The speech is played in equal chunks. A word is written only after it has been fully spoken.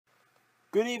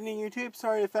Good evening, YouTube.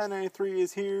 Sorry if Fat93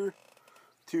 is here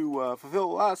to fulfill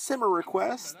a lot of simmer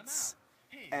requests,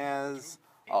 as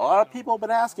a lot of people have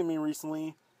been asking me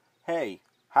recently, hey,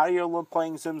 how do you love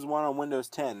playing Sims 1 on Windows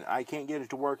 10? I can't get it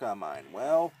to work on mine.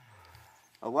 Well,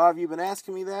 a lot of you have been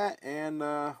asking me that, and,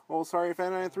 well, sorry if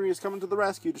Fat93 is coming to the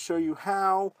rescue to show you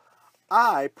how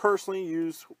I personally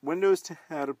use Windows 10,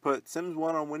 how to put Sims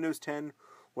 1 on Windows 10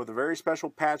 with a very special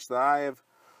patch that I have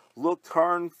looked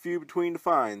hard and few between to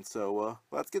find. So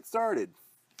let's get started.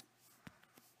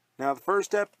 Now the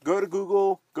first step, go to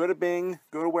Google, go to Bing,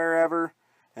 go to wherever,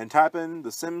 and type in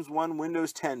the Sims 1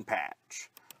 Windows 10 patch.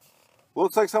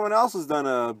 Looks like someone else has done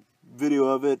a video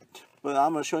of it, but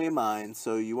I'm going to show you mine.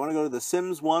 So you want to go to the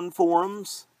Sims 1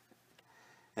 forums,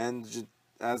 and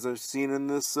as I've seen in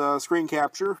this screen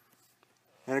capture,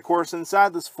 and of course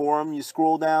inside this forum you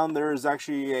scroll down, there is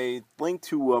actually a link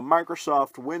to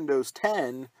Microsoft Windows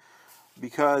 10,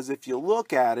 because if you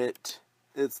look at it,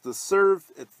 it's the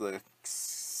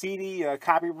CD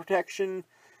copy protection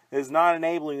is not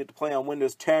enabling it to play on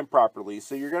Windows 10 properly.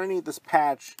 So you're going to need this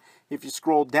patch. If you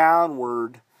scroll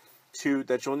downward to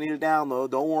that, you'll need to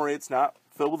download. Don't worry, it's not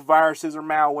filled with viruses or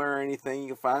malware or anything. You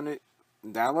can find it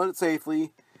and download it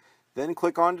safely. Then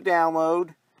click on to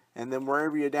download, and then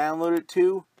wherever you download it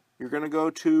to, you're going to go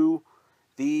to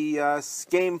the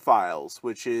game files,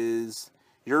 which is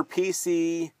your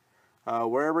PC,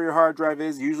 wherever your hard drive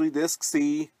is, usually disk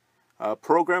C,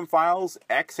 program files,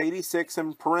 x86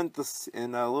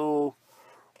 in little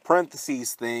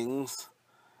parentheses things,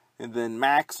 and then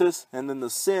Maxis, and then the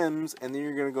Sims, and then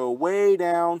you're going to go way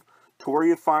down to where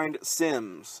you find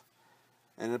Sims.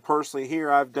 And then personally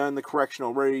here, I've done the correction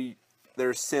already.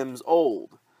 There's Sims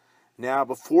old. Now,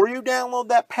 before you download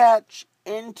that patch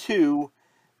into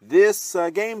this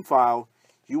game file,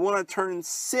 you want to turn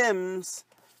Sims,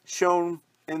 shown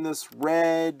in this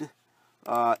red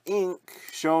ink,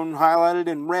 shown highlighted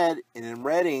in red, and in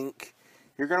red ink,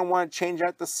 you're going to want to change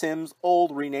out the Sims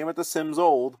old, rename it the Sims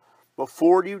old,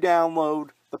 before you download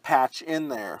the patch in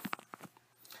there.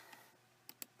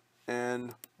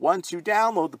 And once you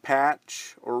download the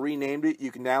patch, or renamed it,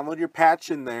 you can download your patch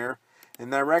in there.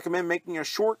 And I recommend making a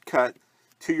shortcut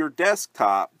to your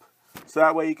desktop, so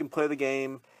that way you can play the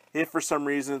game if for some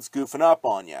reason it's goofing up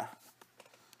on you.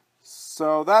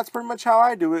 So that's pretty much how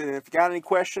I do it. And if you got any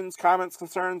questions, comments,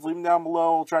 concerns, leave them down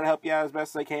below. I'll try to help you out as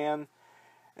best as I can.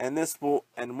 And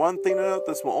one thing to note,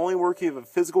 this will only work if you have a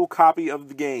physical copy of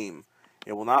the game.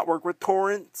 It will not work with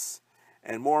torrents.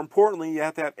 And more importantly, you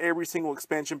have to have every single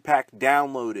expansion pack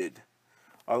downloaded.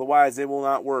 Otherwise, it will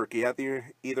not work. You have to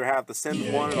either have the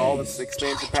Sims 1 and all the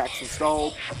expansion packs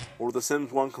installed, or the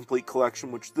Sims 1 Complete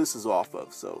Collection, which this is off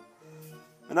of. So,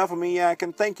 enough of me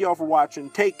yakking. Thank you all for watching.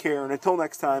 Take care, and until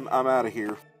next time, I'm out of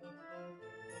here.